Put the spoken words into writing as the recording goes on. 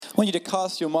I want you to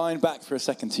cast your mind back for a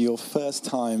second to your first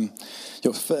time,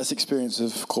 your first experience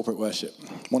of corporate worship.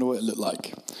 Wonder what it looked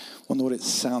like. Wonder what it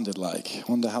sounded like.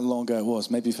 Wonder how long ago it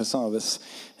was. Maybe for some of us,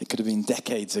 it could have been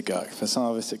decades ago. For some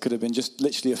of us, it could have been just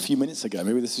literally a few minutes ago.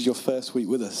 Maybe this is your first week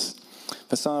with us.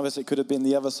 For some of us, it could have been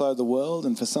the other side of the world.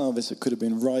 And for some of us, it could have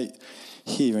been right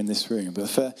here in this room. But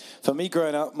for me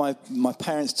growing up, my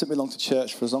parents took me along to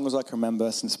church for as long as I can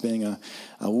remember, since being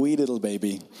a wee little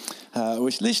baby,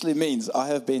 which literally means I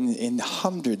have been in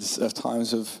hundreds of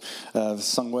times of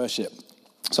sung worship.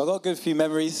 So I've got a good few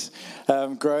memories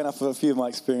growing up of a few of my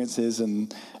experiences,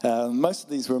 and most of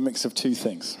these were a mix of two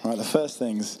things. Right, the first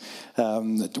thing's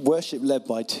worship led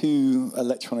by two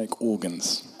electronic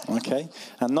organs. Okay,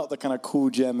 and not the kind of cool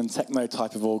German techno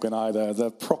type of organ either, the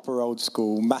proper old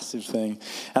school, massive thing.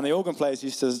 And the organ players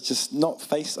used to just not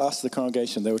face us, the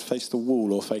congregation, they would face the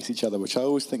wall or face each other, which I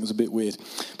always think was a bit weird.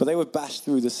 But they would bash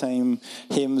through the same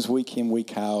hymns week in,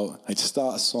 week out. They'd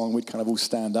start a song, we'd kind of all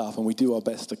stand up, and we'd do our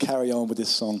best to carry on with this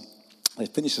song. They'd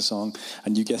finish the song,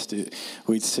 and you guessed it,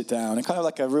 we'd sit down. And kind of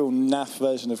like a real naff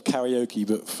version of karaoke,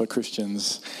 but for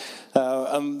Christians.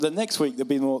 The next week, there'd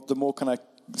be the more kind of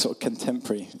sort of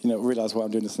contemporary, realise why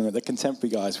I'm doing this in a minute, the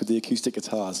contemporary guys with the acoustic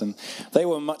guitars, and they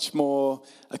were much more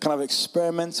kind of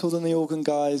experimental than the organ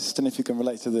guys. Don't know if you can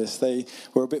relate to this. They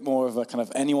were a bit more of a kind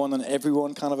of anyone and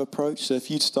everyone kind of approach. So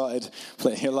if you'd started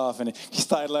playing, you're laughing, if you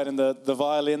started learning the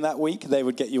violin that week, they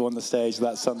would get you on the stage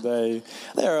that Sunday.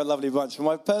 They're a lovely bunch.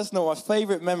 My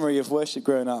favourite memory of worship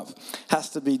growing up has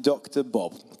to be Dr.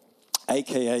 Bob,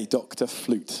 a.k.a. Dr.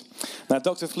 Flute. Now,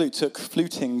 Dr. Flute took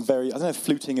fluting I don't know if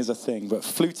fluting is a thing, but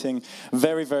fluting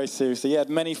very, very seriously. He had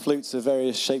many flutes of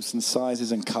various shapes and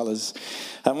sizes and colours.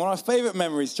 And one of my favourite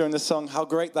memories during the song, How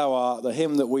Great Thou Art, the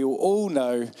hymn that we all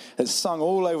know, that's sung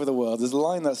all over the world, there's a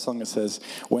line in that song that says,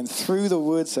 "When through the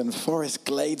woods and forest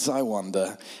glades I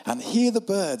wander, and hear the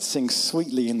birds sing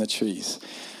sweetly in the trees."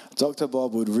 Dr.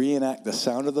 Bob would reenact the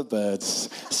sound of the birds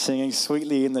singing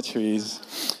sweetly in the trees.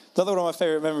 Another one of my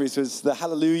favourite memories was the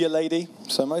Hallelujah lady.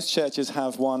 So most churches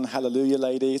have one Hallelujah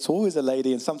lady. It's always a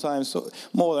lady, and sometimes,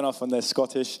 more than often, they're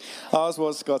Scottish. Ours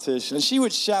was Scottish. And she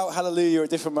would shout Hallelujah at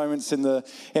different moments in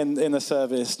the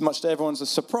service, much to everyone's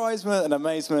surprisement and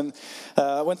amazement.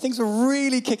 When things were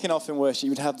really kicking off in worship,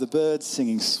 you'd have the birds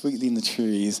singing sweetly in the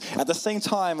trees at the same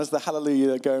time as the Hallelujah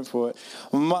they're going for it.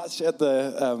 Much at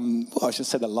the, I should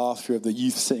say the laughter of the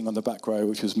youth sitting on the back row,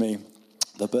 which was me.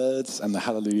 The birds and the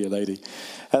Hallelujah lady.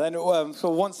 And then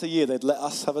once a year, they'd let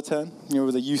us have a turn,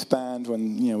 with a youth band,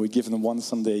 when, we'd give them one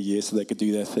Sunday a year so they could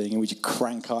do their thing. And we'd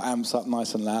crank our amps up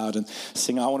nice and loud and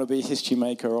sing I Want to Be a History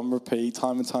Maker on repeat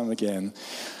time and time again.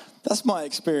 That's my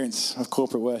experience of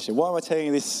corporate worship. Why am I telling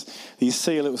you these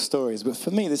silly little stories? But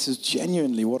for me, this is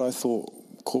genuinely what I thought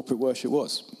corporate worship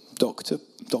was. Dr.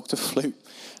 Flute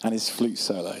and his flute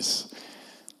solos.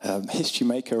 History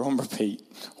Maker on repeat.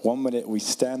 1 minute we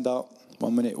stand up,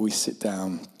 1 minute we sit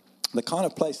down. The kind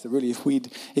of place that really,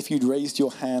 if you'd raised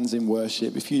your hands in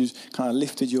worship, if you kind of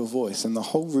lifted your voice, and the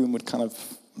whole room would kind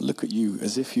of look at you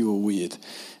as if you were weird.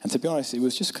 And to be honest, it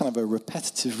was just kind of a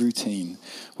repetitive routine,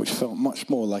 which felt much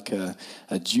more like a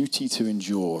duty to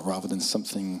endure rather than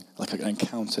something like an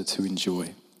encounter to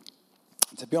enjoy.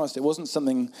 And to be honest, it wasn't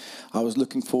something I was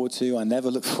looking forward to. I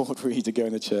never looked forward really to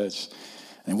going to church.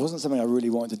 And it wasn't something I really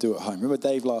wanted to do at home. Remember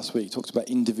Dave last week talked about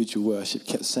individual worship,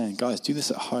 kept saying, guys, do this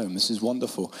at home. This is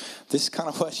wonderful. This kind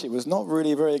of worship was not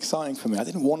really very exciting for me. I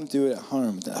didn't want to do it at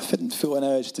home. I didn't feel an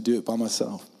urge to do it by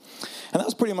myself. And that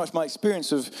was pretty much my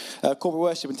experience of corporate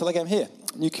worship until I came here.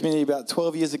 New community about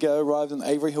 12 years ago, arrived on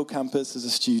Avery Hill campus as a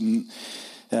student.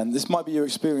 And this might be your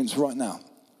experience right now.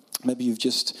 Maybe you've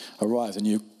just arrived and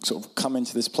you sort of come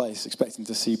into this place expecting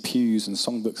to see pews and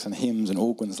songbooks and hymns and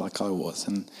organs like I was.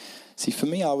 And see, for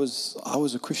me, I was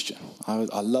a Christian.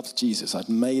 I loved Jesus. I'd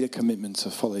made a commitment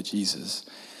to follow Jesus.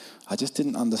 I just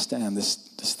didn't understand this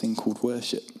thing called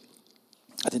worship.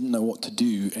 I didn't know what to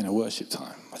do in a worship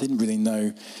time. I didn't really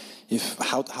know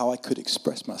how I could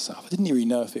express myself. I didn't really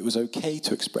know if it was okay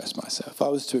to express myself. If I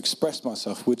was to express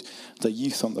myself, would the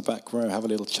youth on the back row have a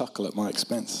little chuckle at my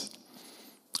expense?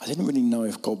 I didn't really know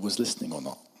if God was listening or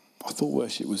not. I thought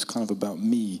worship was kind of about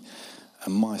me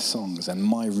and my songs and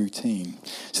my routine.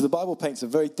 So the Bible paints a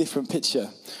very different picture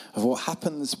of what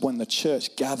happens when the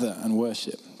church gather and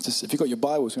worship. Just, if you've got your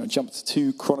Bibles, we're going to jump to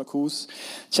 2 Chronicles,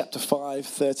 chapter 5,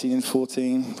 13 and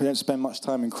 14. We don't spend much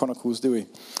time in Chronicles, do we?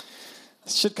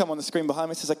 It should come on the screen behind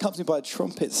me. It says, accompanied by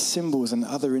trumpets, cymbals, and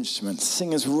other instruments,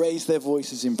 singers raised their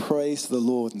voices in praise to the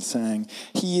Lord and sang,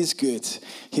 He is good,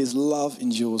 His love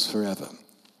endures forever.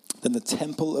 Then the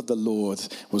temple of the Lord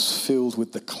was filled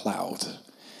with the cloud,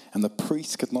 and the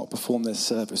priests could not perform their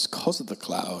service because of the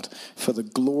cloud, for the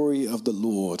glory of the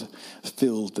Lord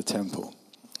filled the temple.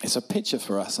 It's a picture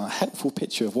for us, a helpful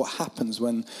picture of what happens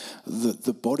when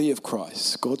the body of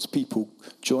Christ, God's people,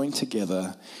 join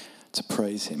together to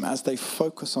praise him. As they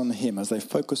focus on him, as they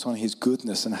focus on his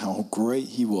goodness and how great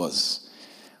he was,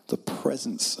 the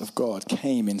presence of God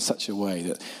came in such a way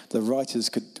that the writers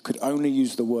could only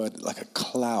use the word like a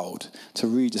cloud to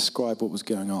really describe what was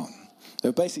going on. They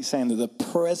were basically saying that the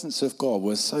presence of God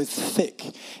was so thick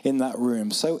in that room,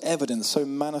 so evident, so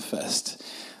manifest,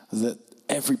 that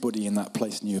everybody in that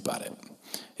place knew about it.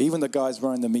 Even the guys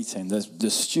running the meeting, the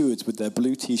stewards with their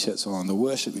blue T-shirts on, the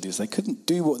worship leaders, they couldn't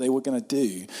do what they were going to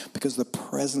do because the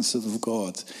presence of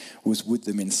God was with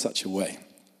them in such a way.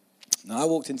 Now, I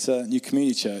walked into New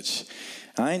Community Church,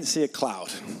 and I didn't see a cloud,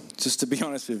 just to be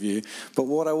honest with you. But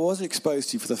what I was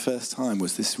exposed to for the first time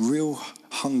was this real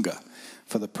hunger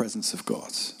for the presence of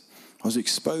God. I was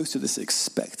exposed to this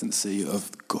expectancy of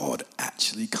God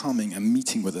actually coming and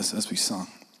meeting with us as we sung.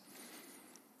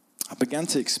 I began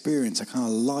to experience a kind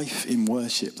of life in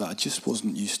worship that I just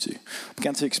wasn't used to. I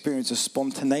began to experience a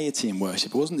spontaneity in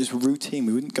worship. It wasn't this routine.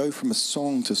 We wouldn't go from a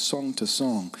song to song to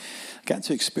song. I began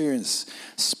to experience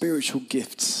spiritual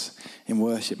gifts in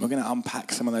worship. We're going to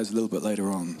unpack some of those a little bit later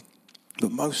on.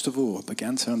 But most of all, I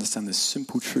began to understand this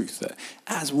simple truth that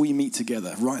as we meet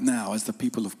together right now as the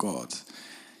people of God,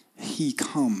 he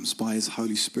comes by his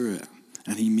Holy Spirit.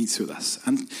 And he meets with us.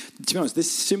 And to be honest,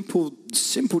 this simple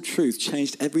truth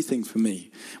changed everything for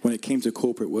me when it came to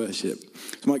corporate worship.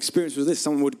 So my experience was this.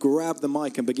 Someone would grab the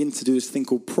mic and begin to do this thing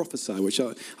called prophesy, which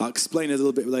I'll explain a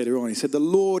little bit later on. He said, the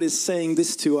Lord is saying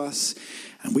this to us.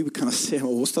 And we would kind of say,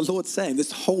 well, what's the Lord saying?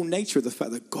 This whole nature of the fact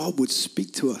that God would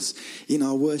speak to us in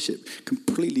our worship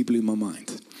completely blew my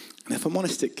mind. And if I'm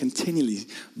honest, it continually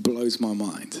blows my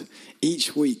mind.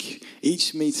 Each week,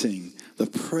 each meeting, the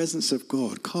presence of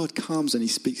God comes and he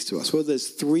speaks to us. Whether there's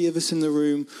 3 of us in the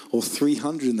room or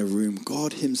 300 in the room,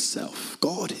 God himself,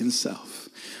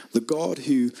 the God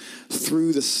who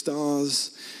threw the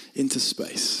stars into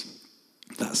space,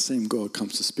 that same God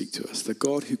comes to speak to us. The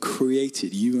God who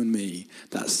created you and me,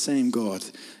 that same God.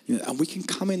 And we can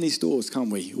come in these doors, can't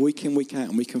we? Week in, week out,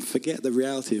 and we can forget the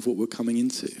reality of what we're coming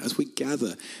into. As we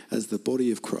gather as the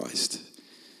body of Christ,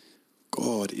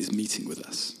 God is meeting with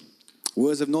us.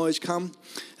 Words of knowledge come.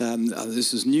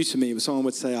 This is new to me, but someone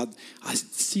would say, I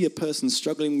see a person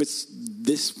struggling with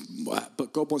this,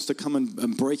 but God wants to come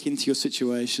and break into your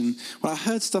situation. When I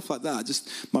heard stuff like that,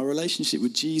 just my relationship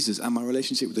with Jesus and my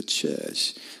relationship with the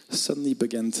church suddenly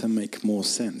began to make more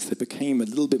sense. They became a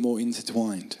little bit more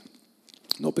intertwined.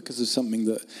 Not because of something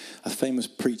that a famous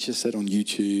preacher said on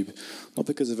YouTube, not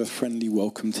because of a friendly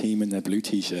welcome team in their blue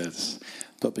T-shirts,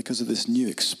 but because of this new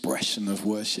expression of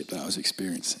worship that I was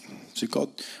experiencing. So God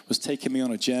was taking me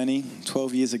on a journey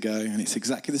 12 years ago, and it's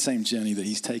exactly the same journey that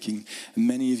he's taking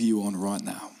many of you on right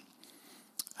now.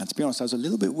 And to be honest, I was a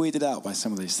little bit weirded out by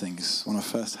some of these things when I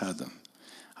first heard them.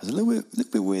 I was a little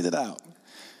bit weirded out.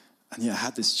 And yeah, I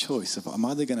had this choice of I'm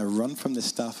either going to run from this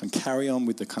stuff and carry on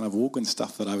with the kind of organ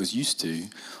stuff that I was used to,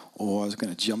 or I was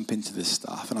going to jump into this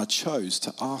stuff. And I chose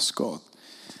to ask God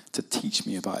to teach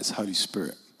me about his Holy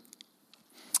Spirit.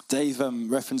 Dave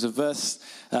referenced a verse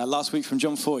last week from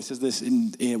John 4. He says this,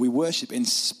 we worship in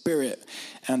spirit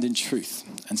and in truth.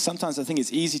 And sometimes I think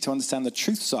it's easy to understand the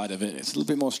truth side of it. It's a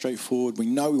little bit more straightforward. We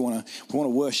know we want to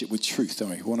worship with truth,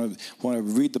 don't we? We want to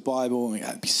read the Bible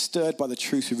and be stirred by the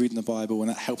truth we read in the Bible, and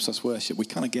that helps us worship. We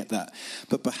kind of get that.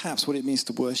 But perhaps what it means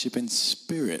to worship in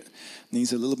spirit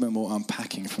needs a little bit more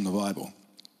unpacking from the Bible.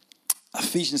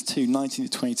 Ephesians 2, 19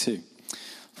 to 22.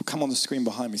 Will come on the screen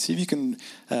behind me. See if you can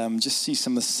just see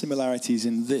some of the similarities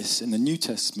in this, in the New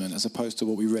Testament, as opposed to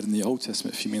what we read in the Old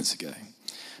Testament a few minutes ago.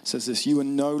 It says this, you are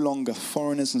no longer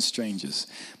foreigners and strangers,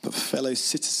 but fellow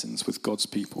citizens with God's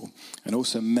people, and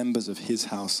also members of his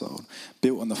household,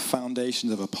 built on the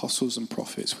foundations of apostles and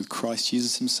prophets, with Christ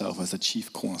Jesus himself as the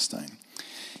chief cornerstone.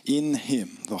 In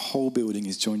him, the whole building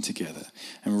is joined together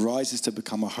and rises to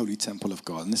become a holy temple of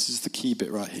God. And this is the key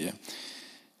bit right here.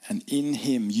 And in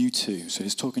him, you too, so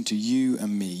he's talking to you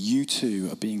and me, you too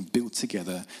are being built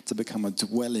together to become a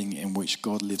dwelling in which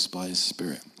God lives by his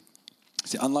Spirit.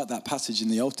 See, unlike that passage in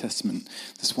the Old Testament,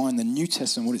 that's why in the New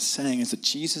Testament what it's saying is that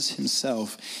Jesus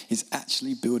himself is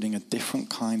actually building a different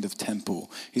kind of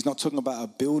temple. He's not talking about a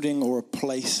building or a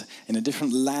place in a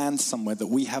different land somewhere that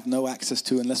we have no access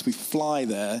to unless we fly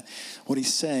there. What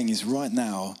he's saying is right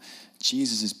now,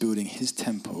 Jesus is building his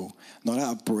temple, not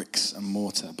out of bricks and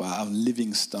mortar, but out of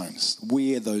living stones.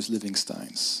 We are those living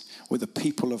stones. We're the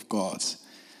people of God.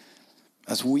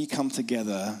 As we come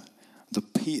together, the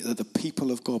the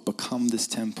people of God become this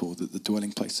temple, that the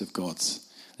dwelling place of God's.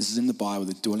 This is in the Bible,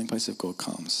 the dwelling place of God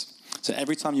comes. So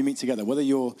every time you meet together, whether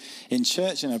you're in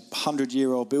church in a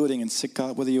 100-year-old building in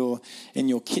Sidcup, whether you're in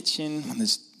your kitchen, when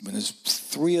there's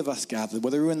 3 of us gathered,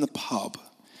 whether we're in the pub,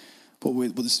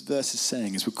 what this verse is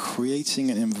saying is we're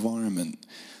creating an environment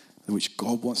in which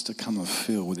God wants to come and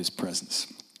fill with his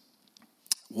presence.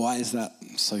 Why is that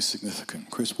so significant?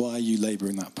 Chris, why are you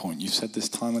labouring that point? You've said this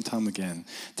time and time again.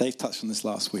 Dave touched on this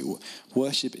last week.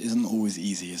 Worship isn't always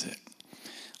easy, is it?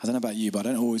 I don't know about you, but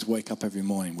I don't always wake up every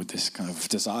morning with this kind of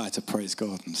desire to praise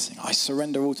God and sing, I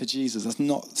surrender all to Jesus. That's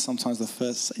not sometimes the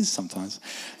first, it is sometimes.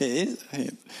 It is.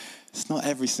 It's not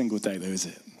every single day though, is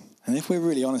it? And if we're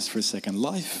really honest for a second,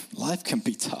 life can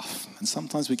be tough. And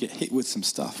sometimes we get hit with some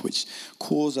stuff which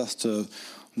cause us to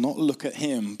not look at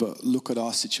him, but look at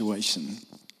our situation.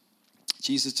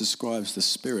 Jesus describes the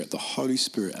Spirit, the Holy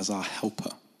Spirit, as our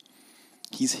helper.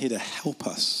 He's here to help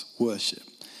us worship.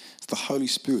 It's the Holy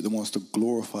Spirit that wants to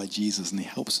glorify Jesus, and he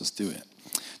helps us do it.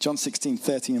 John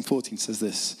 16:13 and 14 says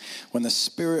this, when the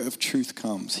Spirit of truth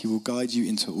comes, he will guide you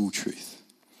into all truth.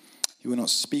 He will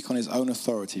not speak on his own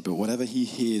authority, but whatever he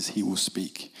hears, he will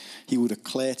speak. He will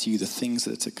declare to you the things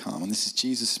that are to come. And this is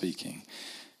Jesus speaking.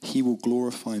 He will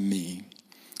glorify me,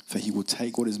 for he will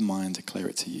take what is mine and declare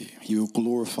it to you. He will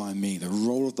glorify me. The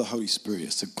role of the Holy Spirit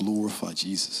is to glorify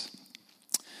Jesus.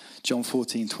 John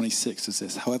 14:26 says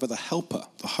this, however, the Helper,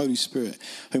 the Holy Spirit,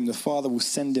 whom the Father will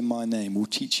send in my name, will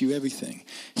teach you everything.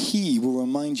 He will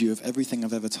remind you of everything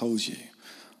I've ever told you.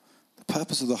 The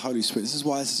purpose of the Holy Spirit, this is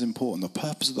why this is important. The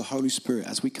purpose of the Holy Spirit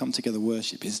as we come together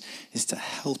worship is to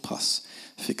help us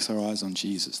fix our eyes on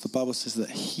Jesus. The Bible says that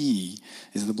he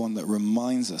is the one that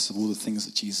reminds us of all the things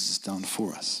that Jesus has done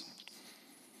for us.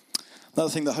 Another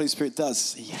thing the Holy Spirit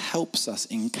does, he helps us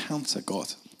encounter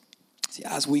God. See,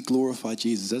 as we glorify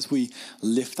Jesus, as we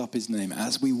lift up his name,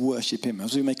 as we worship him,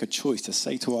 as we make a choice to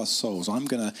say to our souls, I'm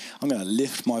gonna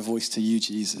lift my voice to you,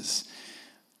 Jesus,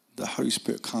 the Holy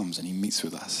Spirit comes and he meets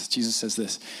with us. Jesus says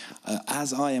this,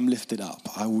 as I am lifted up,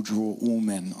 I will draw all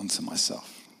men unto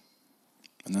myself.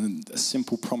 And then a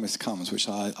simple promise comes, which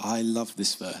I love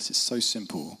this verse. It's so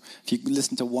simple. If you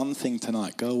listen to one thing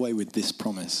tonight, go away with this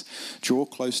promise. Draw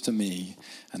close to me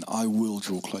and I will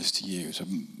draw close to you. It's a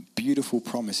beautiful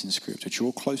promise in Scripture.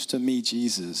 Draw close to me,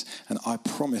 Jesus, and I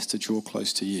promise to draw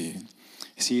close to you.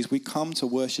 You see, as we come to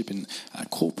worship in a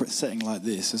corporate setting like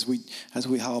this,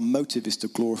 our motive is to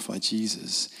glorify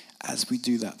Jesus. As we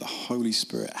do that, the Holy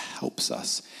Spirit helps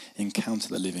us encounter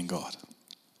the living God.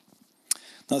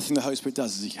 Another thing the Holy Spirit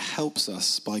does is he helps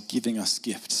us by giving us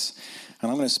gifts. And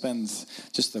I'm going to spend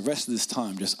just the rest of this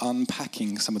time just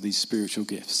unpacking some of these spiritual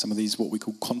gifts, some of these what we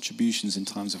call contributions in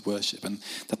times of worship. And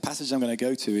the passage I'm going to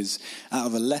go to is out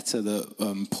of a letter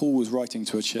that Paul was writing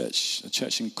to a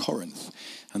church in Corinth.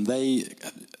 And they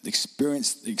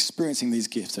experiencing these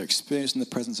gifts. They're experiencing the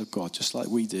presence of God just like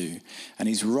we do. And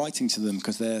he's writing to them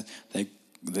because they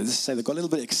got a little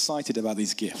bit excited about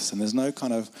these gifts, and there's no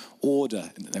kind of order.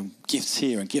 Gifts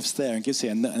here and gifts there and gifts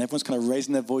here, and everyone's kind of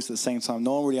raising their voice at the same time.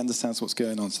 No one really understands what's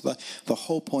going on. So the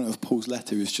whole point of Paul's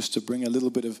letter is just to bring a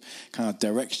little bit of kind of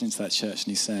direction into that church,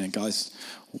 and he's saying, guys,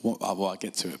 I'll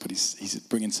get to it, but he's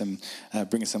bringing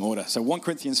some order. So 1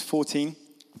 Corinthians 14.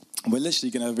 We're literally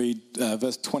going to read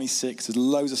verse 26. There's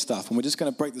loads of stuff. And we're just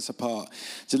going to break this apart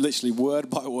to literally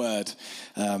word by word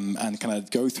and kind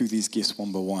of go through these gifts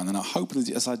one by one. And I hope that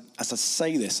as I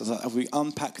say this, as we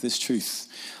unpack this truth,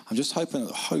 I'm just hoping that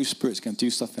the Holy Spirit's going to do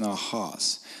stuff in our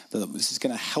hearts, that this is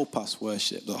going to help us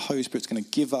worship, that the Holy Spirit's going to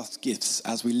give us gifts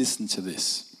as we listen to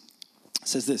this. It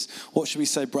says this, what should we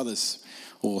say, brothers?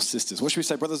 Or sisters. What should we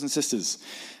say, brothers and sisters?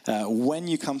 When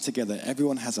you come together,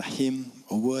 everyone has a hymn,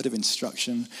 a word of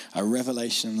instruction, a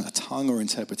revelation, a tongue or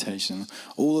interpretation.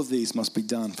 All of these must be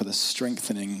done for the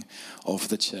strengthening of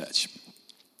the church.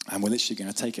 And we're literally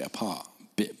going to take it apart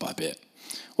bit by bit.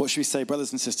 What should we say,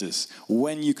 brothers and sisters?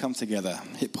 When you come together,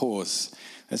 hit pause.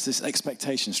 There's this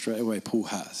expectation straight away Paul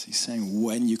has. He's saying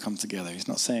when you come together. He's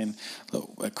not saying,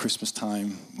 look, at Christmas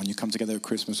time, when you come together at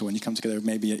Christmas, or when you come together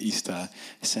maybe at Easter.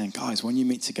 He's saying, guys, when you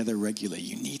meet together regularly,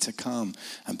 you need to come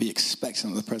and be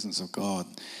expectant of the presence of God.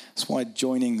 That's why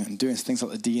joining and doing things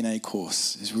like the DNA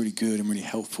course is really good and really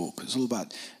helpful, because it's all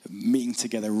about meeting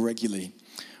together regularly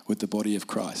with the body of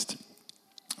Christ.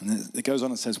 And it goes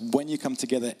on and says, when you come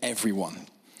together, everyone.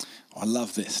 I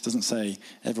love this. It doesn't say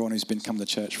everyone who's been come to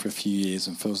church for a few years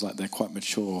and feels like they're quite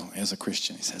mature as a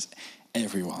Christian. It says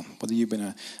everyone. Whether you've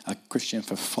been a Christian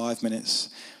for 5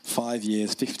 minutes, 5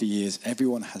 years, 50 years,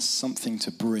 everyone has something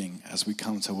to bring as we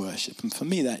come to worship. And for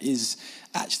me, that is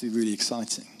actually really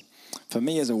exciting. For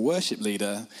me as a worship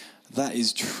leader, that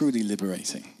is truly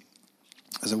liberating.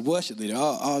 as a worship leader,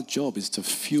 our job is to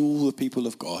fuel the people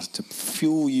of God, to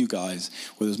fuel you guys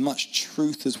with as much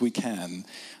truth as we can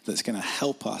that's going to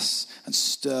help us and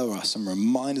stir us and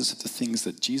remind us of the things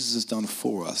that Jesus has done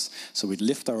for us, so we'd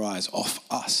lift our eyes off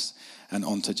us and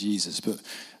onto Jesus. But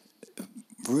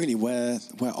really where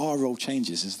our role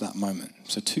changes is that moment.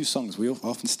 So 2 songs. We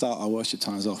often start our worship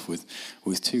times off with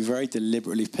 2 very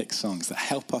deliberately picked songs that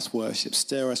help us worship,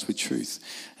 stir us with truth.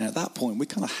 And at that point, we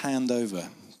kind of hand over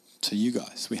to you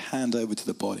guys. We hand over to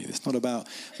the body. It's not about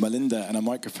Melinda and a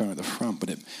microphone at the front, but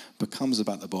it becomes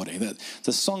about the body.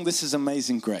 The song, This Is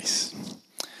Amazing Grace.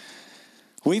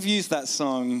 We've used that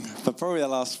song for probably the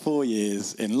last 4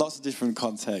 years in lots of different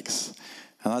contexts.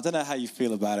 And I don't know how you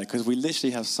feel about it, because we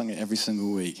literally have sung it every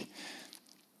single week.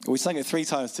 We sang it 3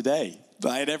 times today,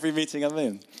 in every meeting I'm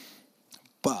in.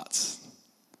 But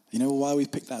you know why we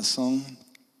picked that song?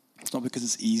 It's not because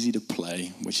it's easy to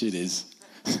play, which it is.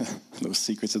 Little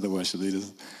secrets of the worship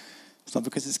leaders. It's not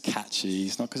because it's catchy.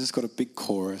 It's not because it's got a big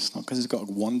chorus. It's not because it's got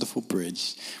a wonderful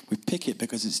bridge. We pick it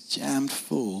because it's jammed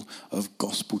full of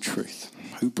gospel truth.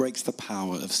 Who breaks the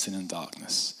power of sin and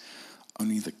darkness?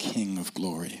 Only the King of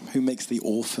glory. Who makes the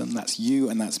orphan? That's you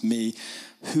and that's me.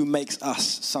 Who makes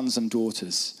us sons and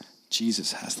daughters?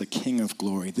 Jesus has, the King of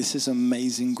glory. This is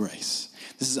amazing grace.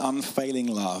 This is unfailing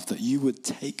love, that you would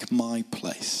take my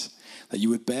place, that you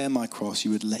would bear my cross,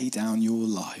 you would lay down your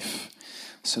life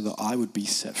so that I would be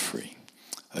set free.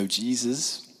 Oh,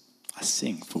 Jesus, I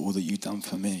sing for all that you've done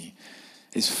for me.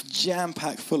 It's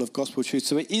jam-packed full of gospel truth.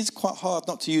 So it is quite hard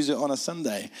not to use it on a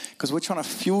Sunday, because we're trying to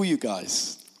fuel you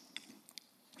guys.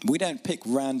 We don't pick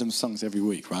random songs every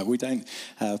week, right? We don't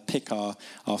pick our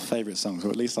favorite songs, or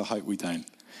at least I hope we don't.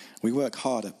 We work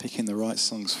hard at picking the right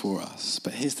songs for us.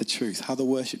 But here's the truth. How the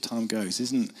worship time goes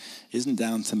isn't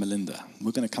down to Melinda.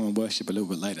 We're going to come and worship a little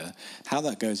bit later. How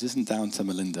that goes isn't down to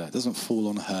Melinda. It doesn't fall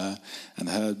on her and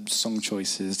her song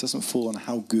choices. It doesn't fall on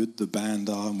how good the band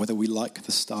are and whether we like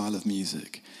the style of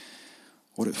music.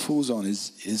 What it falls on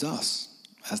is us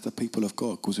as the people of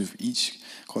God, because we've each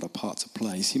got a part to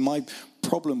play. See, my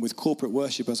problem with corporate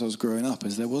worship as I was growing up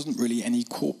is there wasn't really any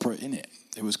corporate in it.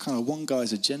 It was kind of one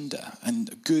guy's agenda,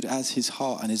 and good as his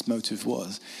heart and his motive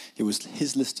was, it was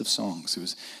his list of songs. It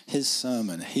was his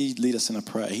sermon. He'd lead us in a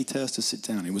prayer. He'd tell us to sit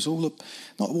down. It was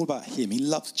not all about him. He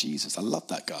loved Jesus. I loved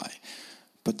that guy.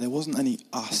 But there wasn't any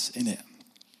us in it.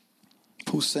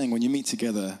 Paul's saying, when you meet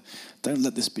together, don't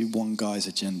let this be one guy's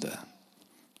agenda.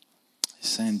 He's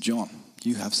saying, John,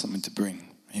 you have something to bring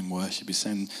in worship. He's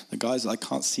saying, the guys that I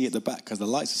can't see at the back because the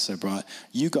lights are so bright,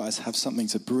 you guys have something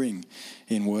to bring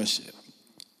in worship.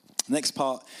 The next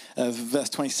part of verse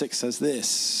 26 says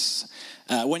this: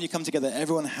 when you come together,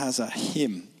 everyone has a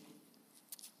hymn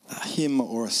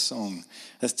or a song.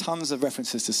 There's tons of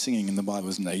references to singing in the Bible,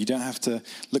 isn't there? You don't have to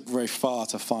look very far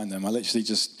to find them.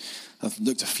 I've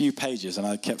looked a few pages and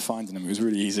I kept finding them. It was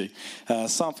really easy.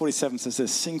 Psalm 47 says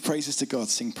this: sing praises to God,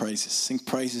 sing praises. Sing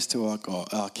praises to our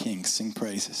God, our King, sing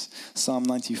praises. Psalm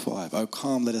 95, oh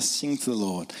come, let us sing to the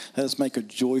Lord. Let us make a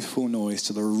joyful noise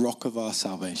to the rock of our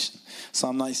salvation.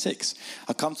 Psalm 96,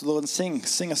 I come to the Lord and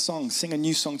sing a song, sing a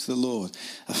new song to the Lord.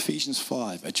 Ephesians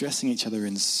 5, addressing each other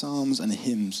in psalms and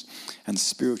hymns and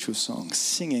spiritual songs,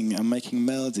 singing and making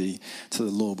melody to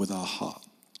the Lord with our heart.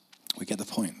 We get the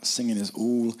point. Singing is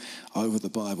all over the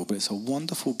Bible, but it's a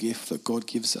wonderful gift that God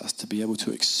gives us to be able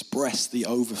to express the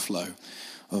overflow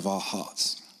of our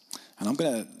hearts. And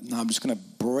I'm just going to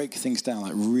break things down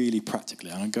like really practically.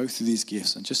 I'm going to go through these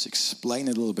gifts and just explain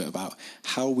a little bit about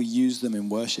how we use them in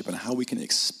worship and how we can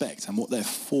expect and what they're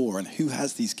for and who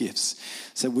has these gifts.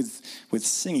 So with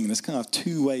singing, there's kind of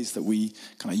 2 ways that we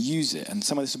kind of use it. And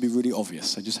some of this will be really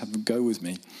obvious, so just have them go with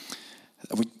me.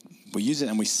 We use it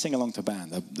and we sing along to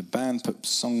band. The band put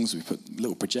songs, we put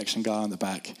little projection guy on the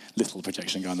back.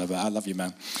 I love you,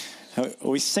 man.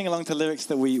 We sing along to lyrics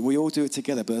that we all do it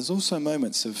together, but there's also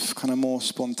moments of kind of more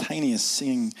spontaneous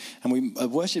singing. And a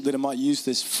worship leader might use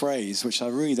this phrase, which I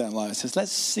really don't like. It says,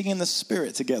 let's sing in the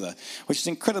Spirit together, which is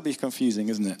incredibly confusing,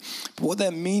 isn't it? But what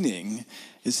they're meaning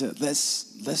is that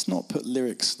let's not put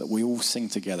lyrics that we all sing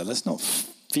together. Let's not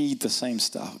feed the same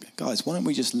stuff. Guys, why don't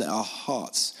we just let our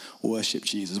hearts worship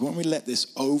Jesus? Why don't we let this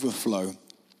overflow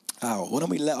out? Why don't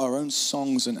we let our own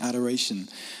songs and adoration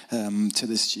to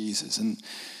this Jesus?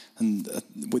 And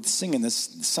with singing,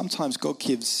 sometimes God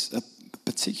gives a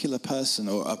particular person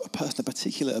or a person a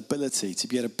particular ability to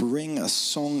be able to bring a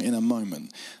song in a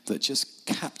moment that just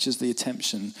captures the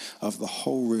attention of the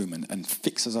whole room and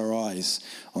fixes our eyes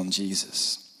on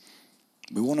Jesus.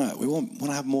 We want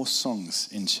to have more songs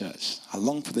in church. I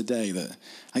long for the day that,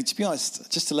 to be honest,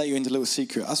 just to let you into a little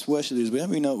secret, us worship leaders, we don't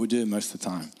really know what we're doing most of the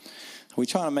time. We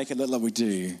try to make it look like we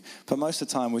do, but most of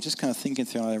the time we're just kind of thinking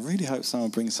through, I really hope someone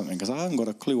brings something because I haven't got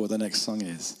a clue what the next song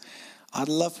is. I'd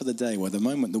love for the day where the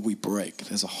moment that we break,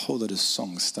 there's a whole lot of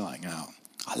songs starting out.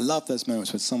 I love those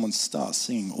moments when someone starts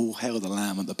singing All Hail the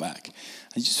Lamb at the back.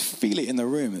 And you just feel it in the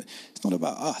room. It's not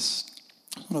about us.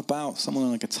 It's not about someone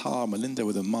on a guitar, Melinda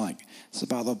with a mic. It's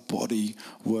about the body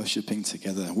worshiping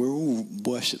together. We're all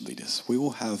worship leaders. We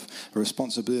all have a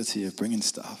responsibility of bringing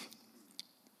stuff.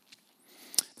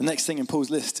 The next thing in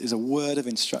Paul's list is a word of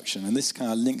instruction. And this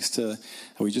kind of links to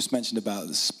what we just mentioned about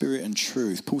the spirit and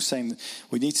truth. Paul's saying that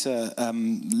we need to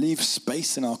leave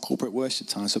space in our corporate worship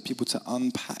time so people to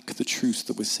unpack the truths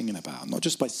that we're singing about. Not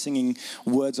just by singing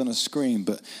words on a screen,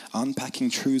 but unpacking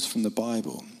truths from the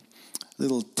Bible.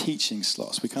 Little teaching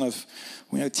slots. We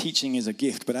know teaching is a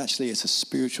gift, but actually it's a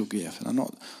spiritual gift. And I'm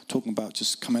not talking about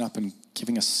just coming up and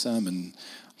giving a sermon.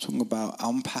 Talking about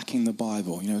unpacking the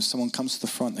Bible. Someone comes to the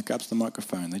front, they grabs the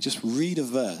microphone, they just read a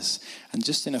verse, and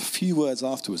just in a few words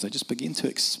afterwards, they just begin to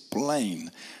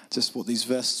explain just what these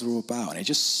verses are all about, and it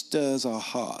just stirs our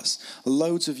hearts.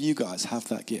 Loads of you guys have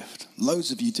that gift.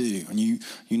 Loads of you do, and you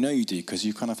know you do, because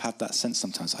you kind of have that sense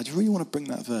sometimes. I really want to bring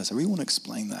that verse. I really want to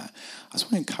explain that. I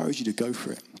just want to encourage you to go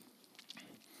for it.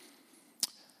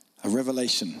 A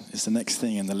revelation is the next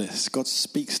thing in the list. God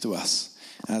speaks to us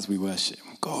as we worship.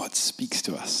 God speaks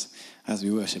to us as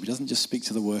we worship. He doesn't just speak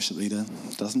to the worship leader.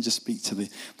 He doesn't just speak to the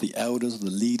elders, or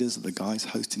the leaders, or the guys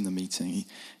hosting the meeting.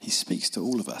 He speaks to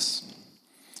all of us.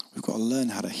 We've got to learn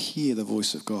how to hear the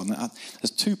voice of God. Now,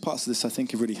 there's two parts of this I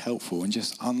think are really helpful in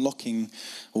just unlocking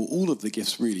all of the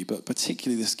gifts really, but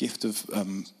particularly this gift of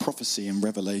prophecy and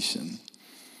revelation.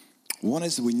 One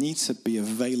is that we need to be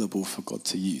available for God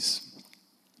to use.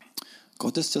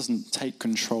 God just doesn't take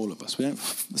control of us. We don't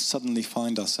suddenly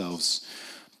find ourselves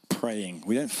praying.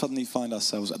 We don't suddenly find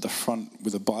ourselves at the front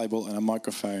with a Bible and a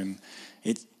microphone.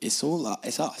 It's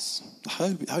us. The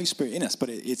Holy Spirit in us, but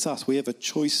it's us. We have a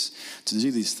choice to do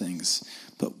these things.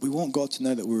 But we want God to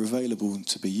know that we're available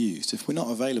to be used. If we're not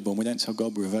available and we don't tell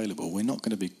God we're available, we're not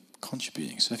going to be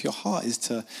contributing. So if your heart is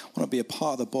to want to be a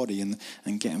part of the body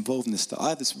and get involved in this stuff, I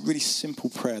have this really simple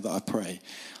prayer that I pray.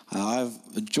 I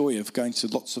have the joy of going to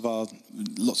lots of our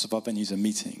venues and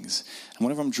meetings. And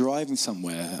whenever I'm driving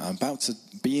somewhere, I'm about to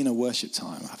be in a worship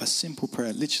time, I have a simple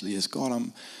prayer, literally, is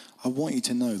God, I want you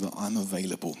to know that I'm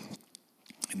available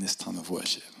in this time of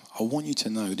worship. I want you to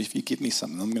know that if you give me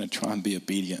something, I'm going to try and be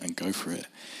obedient and go for it.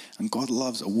 And God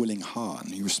loves a willing heart,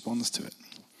 and he responds to it.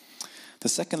 The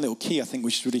second little key, I think,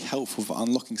 which is really helpful for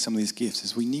unlocking some of these gifts,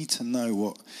 is we need to know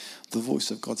what the voice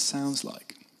of God sounds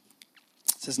like.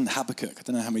 It says in Habakkuk, I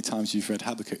don't know how many times you've read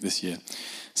Habakkuk this year. It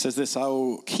says this, I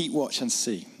will keep watch and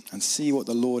see what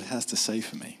the Lord has to say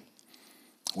for me.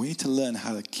 We need to learn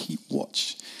how to keep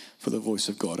watch for the voice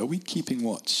of God. Are we keeping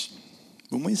watch?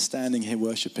 When we're standing here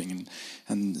worshiping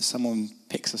and someone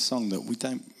picks a song that we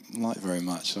don't like very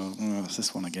much, or it's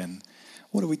this one again,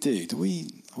 what do?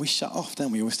 We shut off,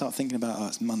 don't we? Or we start thinking about,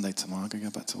 it's Monday tomorrow, I'm going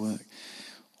to go back to work.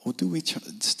 Or do we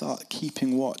start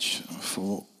keeping watch for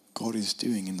what God is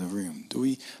doing in the room? Do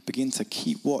we begin to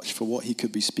keep watch for what he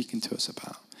could be speaking to us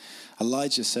about?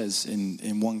 Elijah says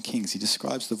in 1 Kings, he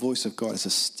describes the voice of God as a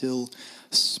still,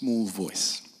 small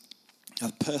voice.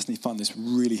 I personally find this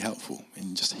really helpful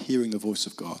in just hearing the voice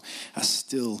of God, a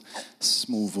still,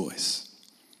 small voice.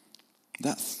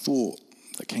 That thought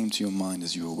that came to your mind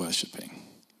as you were worshiping,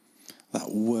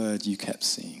 that word you kept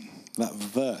seeing, that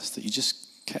verse that you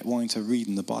just kept wanting to read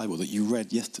in the Bible that you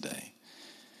read yesterday,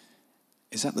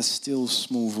 is that the still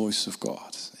small voice of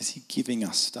God? Is he giving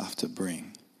us stuff to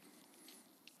bring?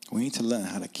 We need to learn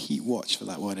how to keep watch for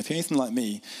that word. If you're anything like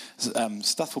me,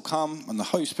 stuff will come and the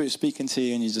Holy Spirit speaking to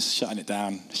you and you're just shutting it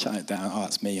down. Oh,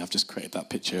 that's me. I've just created that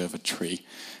picture of a tree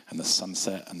and the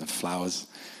sunset and the flowers.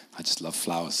 I just love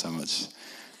flowers so much.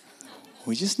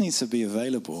 We just need to be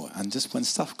available, and just when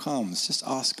stuff comes, just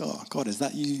ask God, is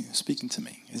that you speaking to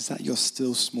me? Is that your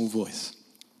still small voice?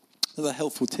 Another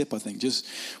helpful tip, I think, just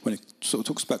when it sort of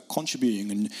talks about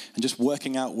contributing and just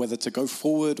working out whether to go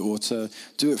forward or to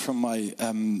do it from my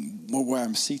where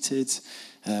I'm seated.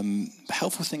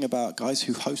 Helpful thing about guys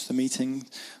who host the meeting,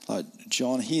 like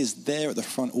John, he is there at the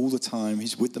front all the time.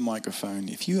 He's with the microphone.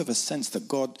 If you have a sense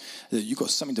that you've got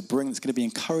something to bring that's going to be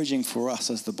encouraging for us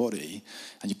as the body,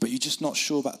 but you're just not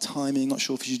sure about timing, not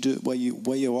sure if you should do it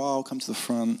where you are, or come to the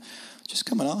front, just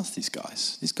come and ask these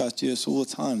guys. These guys do this all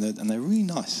the time, and they're really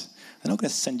nice. They're not going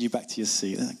to send you back to your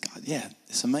seat. God, yeah,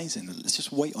 it's amazing. Let's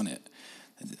just wait on it.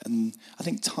 And I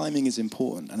think timing is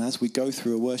important. And as we go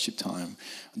through a worship time,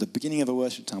 at the beginning of a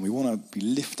worship time, we want to be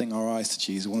lifting our eyes to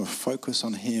Jesus. We want to focus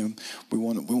on him. We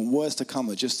want words to come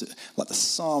that just like the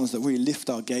Psalms that really lift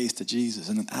our gaze to Jesus.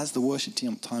 And then as the worship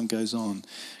time goes on,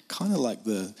 kind of like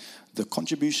the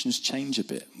contributions change a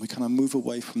bit. We kind of move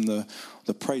away from the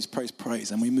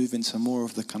praise, and we move into more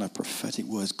of the kind of prophetic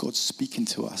words, God speaking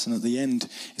to us. And at the end,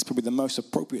 it's probably the most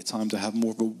appropriate time to have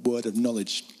more of a word of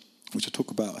knowledge, which I'll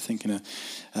talk about, I think, in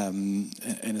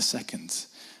a second.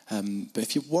 But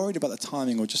if you're worried about the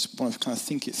timing or just want to kind of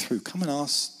think it through, come and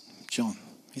ask John.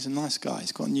 He's a nice guy.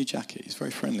 He's got a new jacket. He's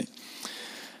very friendly.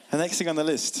 The next thing on the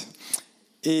list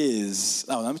is,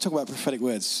 let me talk about prophetic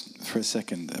words for a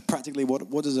second. Practically,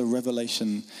 what does a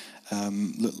revelation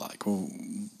look like? Well,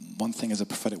 one thing is a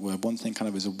prophetic word, one thing kind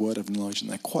of is a word of knowledge,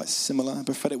 and they're quite similar. A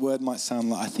prophetic word might sound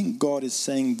like, I think God is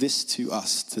saying this to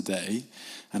us today,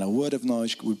 and a word of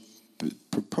knowledge would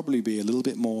probably be a little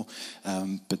bit more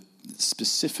but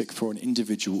specific for an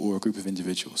individual or a group of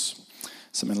individuals.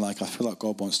 Something like, I feel like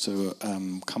God wants to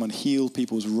come and heal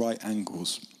people's right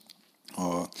ankles,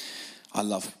 or I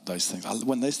love those things.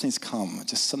 When those things come, I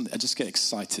just get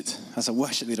excited. As a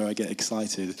worship leader, I get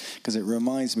excited because it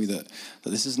reminds me that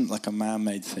this isn't like a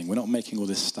man-made thing. We're not making all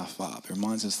this stuff up. It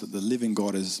reminds us that the living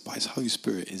God is, by his Holy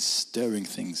Spirit, is stirring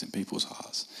things in people's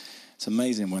hearts. It's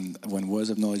amazing when words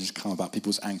of knowledge come about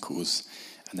people's ankles,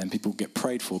 and then people get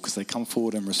prayed for because they come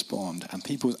forward and respond, and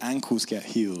people's ankles get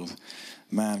healed.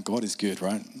 Man, God is good,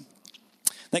 right?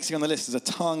 Next thing on the list is a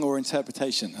tongue or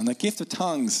interpretation. And the gift of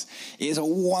tongues is a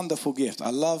wonderful gift. I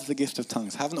love the gift of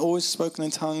tongues. I haven't always spoken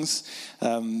in tongues.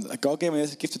 God gave me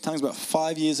this gift of tongues about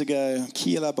 5 years ago.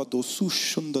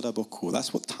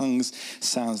 That's what tongues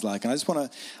sounds like. And I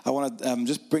want to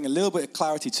just bring a little bit of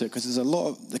clarity to it, because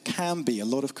there can be a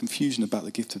lot of confusion about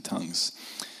the gift of tongues.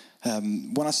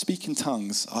 When I speak in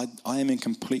tongues, I am in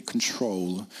complete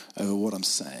control over what I'm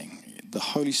saying. The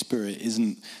Holy Spirit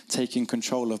isn't taking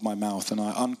control of my mouth, and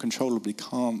I uncontrollably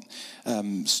can't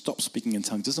stop speaking in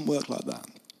tongues. It doesn't work like that.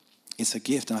 It's a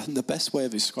gift, and I think the best way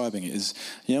of describing it is,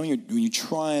 when you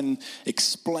try and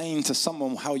explain to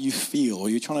someone how you feel, or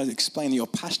you're trying to explain that you're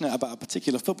passionate about a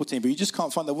particular football team, but you just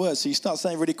can't find the words, so you start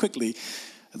saying really quickly.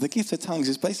 The gift of tongues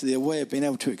is basically a way of being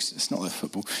able to, it's not like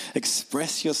football,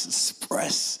 express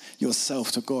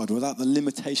yourself to God without the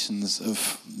limitations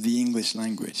of the English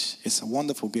language. It's a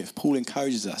wonderful gift. Paul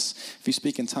encourages us, if you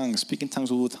speak in tongues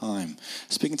all the time.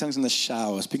 Speak in tongues in the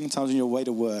shower, speak in tongues on your way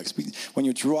to work, when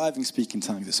you're driving, speak in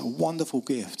tongues. It's a wonderful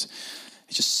gift.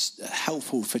 It's just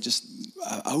helpful for just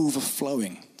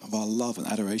overflowing of our love and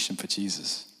adoration for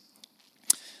Jesus.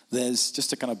 There's just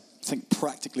to kind of think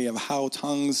practically of how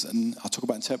tongues, and I'll talk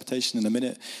about interpretation in a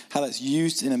minute, how that's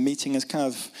used in a meeting as kind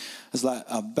of, as like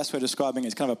a best way of describing it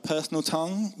is kind of a personal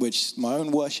tongue, which my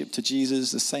own worship to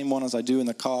Jesus, the same one as I do in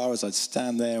the car, as I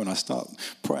stand there and I start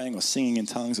praying or singing in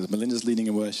tongues, as Melinda's leading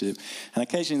in worship. And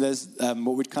occasionally there's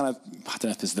what we'd kind of, I don't know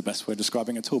if this is the best way of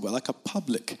describing it at all, but like a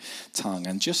public tongue.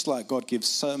 And just like God gives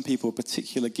certain people a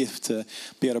particular gift to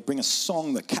be able to bring a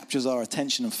song that captures our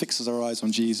attention and fixes our eyes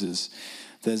on Jesus,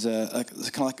 there's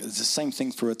it's the same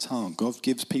thing for a tongue. God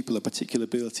gives people a particular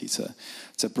ability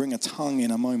to bring a tongue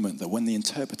in a moment that when the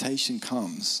interpretation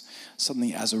comes,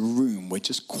 suddenly as a room, we're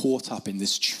just caught up in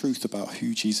this truth about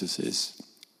who Jesus is.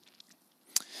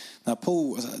 Now,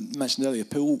 Paul, as I mentioned earlier,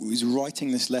 Paul is writing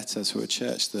this letter to a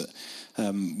church that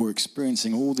were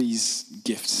experiencing all these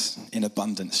gifts in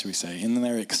abundance, shall we say. In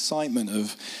their excitement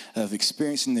of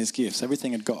experiencing these gifts,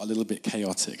 everything had got a little bit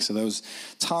chaotic. So there was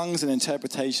tongues and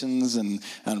interpretations and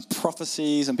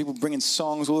prophecies and people bringing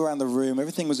songs all around the room.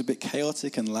 Everything was a bit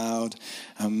chaotic and loud.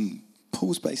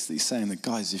 Paul's basically saying that,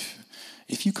 guys,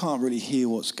 if you can't really hear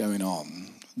what's going on,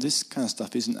 this kind of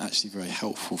stuff isn't actually very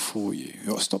helpful for you. You've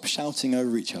got to stop shouting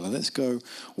over each other. Let's go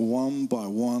one by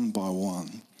one by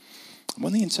one.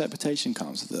 When the interpretation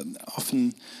comes,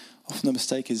 often the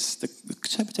mistake is the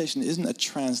interpretation isn't a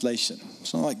translation.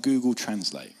 It's not like Google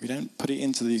Translate. We don't put it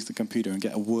into the computer and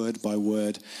get a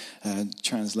word-by-word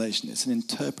translation. It's an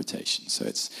interpretation. So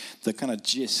it's the kind of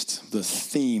gist, the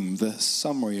theme, the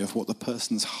summary of what the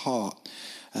person's heart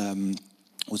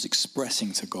was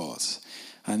expressing to God.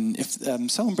 And if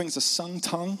someone brings a sung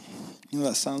tongue, you know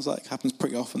what that sounds like? Happens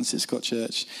pretty often in City Scott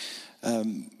Church.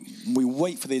 We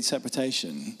wait for the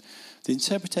interpretation. The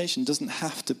interpretation doesn't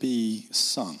have to be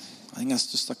sung. I think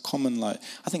that's just a common, I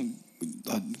think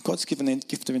God's given the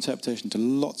gift of interpretation to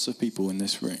lots of people in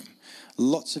this room.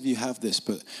 Lots of you have this,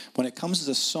 but when it comes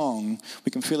to a song,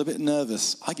 we can feel a bit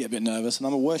nervous. I get a bit nervous, and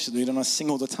I'm a worship leader, and I sing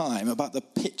all the time about the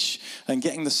pitch and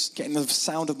getting the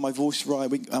sound of my voice right.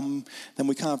 Then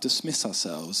we kind of dismiss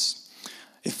ourselves.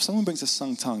 if someone brings a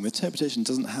sung tongue, the interpretation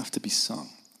doesn't have to be sung.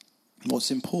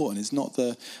 What's important is not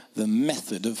the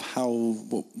method of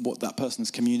what that person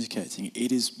is communicating.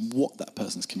 It is what that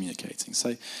person is communicating.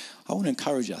 So I want to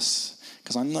encourage us,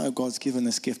 because I know God's given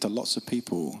this gift to lots of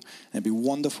people, and it'd be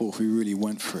wonderful if we really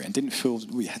went for it and didn't feel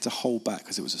we had to hold back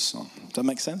because it was a song. Does that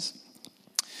make sense?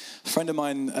 A friend of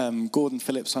mine, Gordon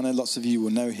Phillips, I know lots of you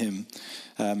will know him.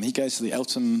 He goes to the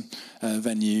Eltham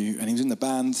venue, and he was in the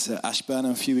band at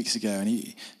Ashburnham a few weeks ago, and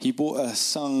he bought a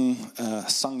sung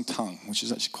tongue, which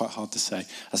is actually quite hard to say,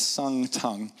 a sung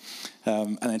tongue.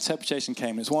 And the interpretation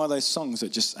came, and it's one of those songs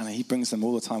that just, and he brings them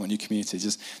all the time at New Community,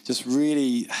 just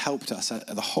really helped us,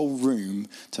 the whole room,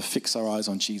 to fix our eyes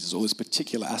on Jesus, or this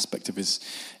particular aspect of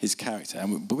his character.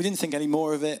 But we didn't think any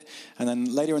more of it. And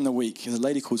then later in the week, there's a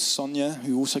lady called Sonia,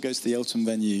 who also goes to the Eltham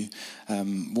venue,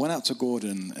 went out to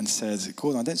Gordon and said,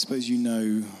 Gordon, I don't suppose you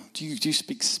know, do you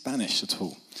speak Spanish at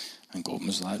all? And Gordon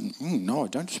was like, no, I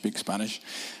don't speak Spanish.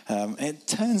 It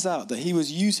turns out that he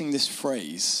was using this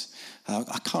phrase,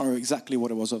 I can't remember exactly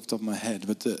what it was off the top of my head,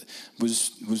 but that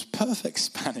was perfect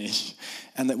Spanish,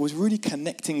 and that was really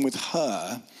connecting with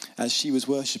her as she was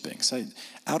worshiping. So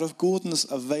out of Gordon's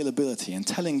availability and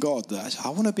telling God that I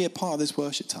want to be a part of this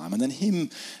worship time, and then him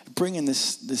bringing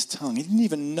this tongue, he didn't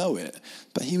even know it,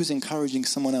 but he was encouraging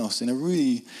someone else in a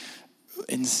really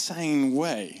insane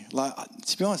way. Like,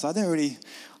 to be honest, I don't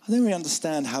really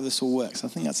understand how this all works. I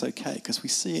think that's okay, because we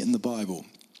see it in the Bible.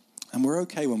 And we're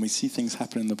okay when we see things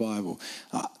happen in the Bible.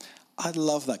 I'd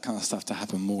love that kind of stuff to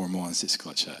happen more and more in City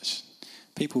Scott Church.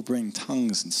 People bring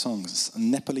tongues and songs.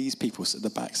 And Nepalese people sit at the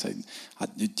back say,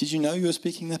 did you know you were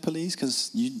speaking Nepalese?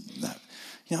 Because you know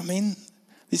what I mean?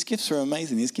 These gifts are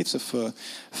amazing. These gifts are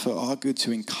for our good,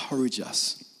 to encourage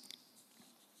us.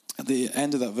 At the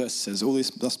end of that verse it says, all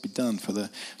this must be done for the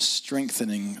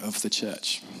strengthening of the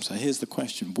church. So here's the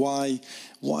question. Why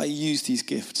use these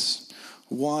gifts?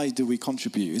 Why do we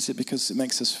contribute? Is it because it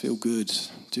makes us feel good?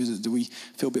 Do we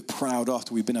feel a bit proud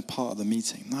after we've been a part of the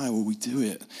meeting? No, well, we do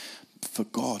it for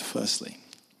God, firstly.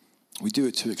 We do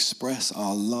it to express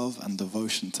our love and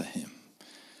devotion to him.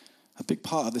 A big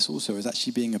part of this also is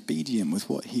actually being obedient with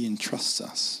what he entrusts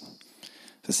us.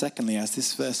 So secondly, as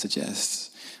this verse suggests,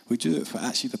 we do it for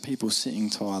actually the people sitting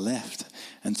to our left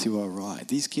and to our right.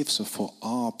 These gifts are for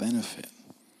our benefit.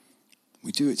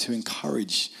 We do it to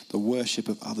encourage the worship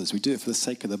of others. We do it for the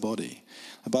sake of the body.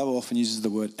 The Bible often uses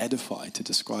the word edify to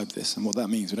describe this. And what that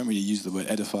means, we don't really use the word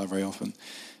edify very often.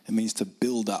 It means to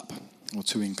build up or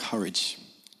to encourage.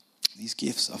 These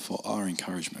gifts are for our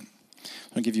encouragement.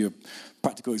 I'll give you a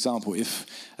practical example. If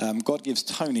God gives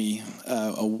Tony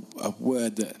a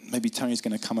word that maybe Tony's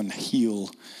going to come and heal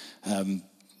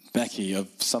Becky of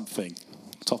something,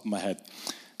 top of my head,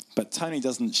 but Tony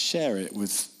doesn't share it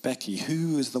with Becky,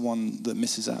 who is the one that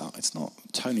misses out? It's not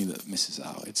Tony that misses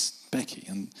out, it's Becky.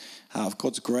 And out of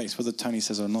God's grace, whether Tony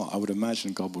says or not, I would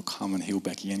imagine God will come and heal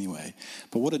Becky anyway.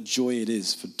 But what a joy it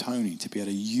is for Tony to be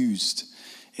able to use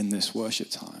in this worship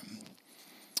time.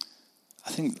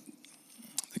 I think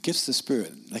the gifts of the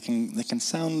Spirit, they can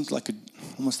sound like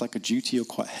almost like a duty, or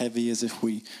quite heavy, as if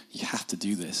you have to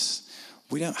do this.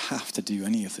 We don't have to do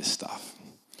any of this stuff.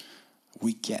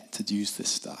 We get to use this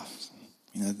stuff.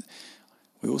 You know,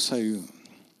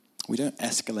 we don't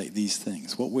escalate these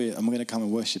things. And we're going to come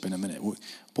and worship in a minute. What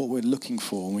we're looking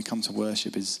for when we come to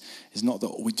worship is not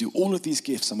that we do all of these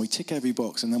gifts and we tick every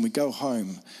box and then we go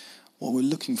home. What we're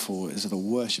looking for is the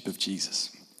worship of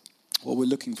Jesus. What we're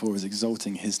looking for is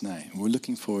exalting his name. What we're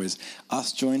looking for is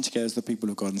us joining together as the people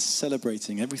of God and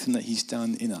celebrating everything that he's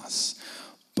done in us.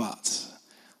 But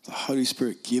the Holy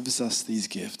Spirit gives us these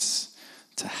gifts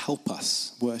to help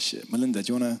us worship. Melinda,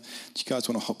 do you guys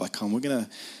want to hop back on? We're going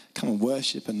to come and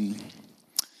worship, and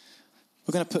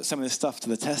we're going to put some of this stuff to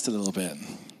the test a little bit.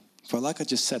 But like I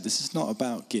just said, this is not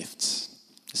about gifts.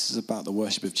 This is about the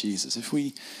worship of Jesus.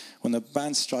 When the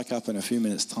band strike up in a few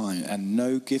minutes' time and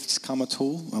no gifts come at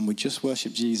all, and we just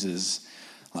worship Jesus,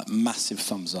 like massive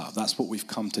thumbs up. That's what we've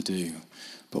come to do.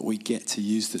 But we get to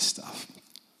use this stuff.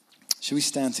 Should we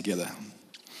stand together?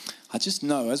 I just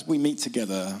know as we meet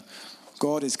together,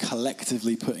 God is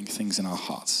collectively putting things in our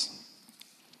hearts.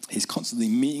 He's constantly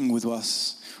meeting with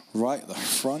us right at the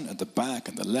front, at the back,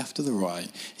 at the left, or the right.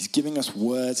 He's giving us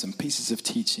words and pieces of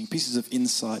teaching, pieces of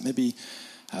insight, maybe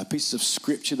pieces of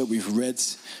scripture that we've read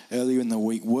earlier in the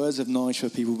week, words of knowledge for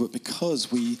people. But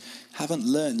because we haven't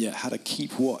learned yet how to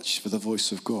keep watch for the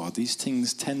voice of God, these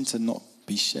things tend to not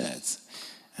be shared.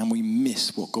 And we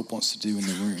miss what God wants to do in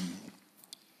the room.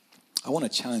 I want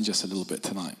to challenge us a little bit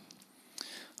tonight.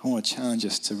 I want to challenge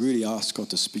us to really ask God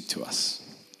to speak to us.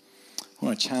 I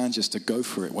want to challenge us to go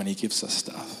for it when he gives us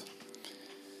stuff.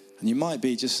 And you might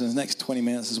be just in the next 20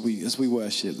 minutes as we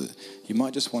worship, that you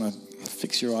might just want to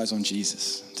fix your eyes on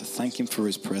Jesus, to thank him for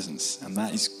his presence. And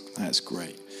that is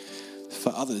great.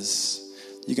 For others,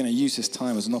 you're going to use this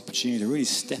time as an opportunity to really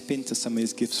step into some of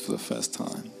these gifts for the first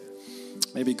time.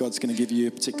 Maybe God's going to give you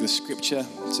a particular scripture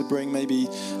to bring. Maybe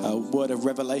a word of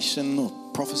revelation or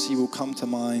prophecy will come to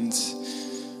mind.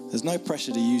 There's no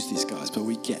pressure to use these guys, but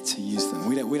we get to use them.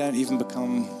 We don't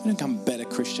become better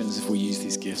Christians if we use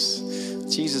these gifts.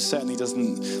 Jesus certainly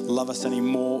doesn't love us any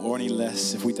more or any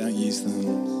less if we don't use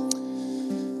them.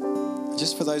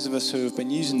 Just for those of us who have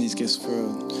been using these gifts for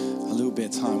a little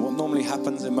bit of time, what normally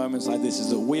happens in moments like this is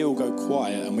that we all go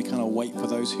quiet and we kind of wait for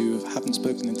those who haven't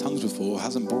spoken in tongues before,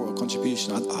 hasn't brought a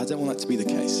contribution. I don't want that to be the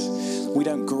case. We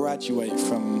don't graduate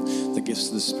from the gifts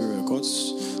of the Spirit.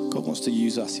 God wants to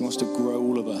use us. He wants to grow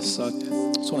all of us. So I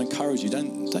just want to encourage you,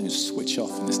 don't switch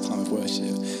off in this time of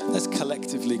worship. Let's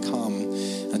collectively come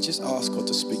and just ask God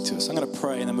to speak to us. I'm going to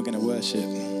pray and then we're going to worship.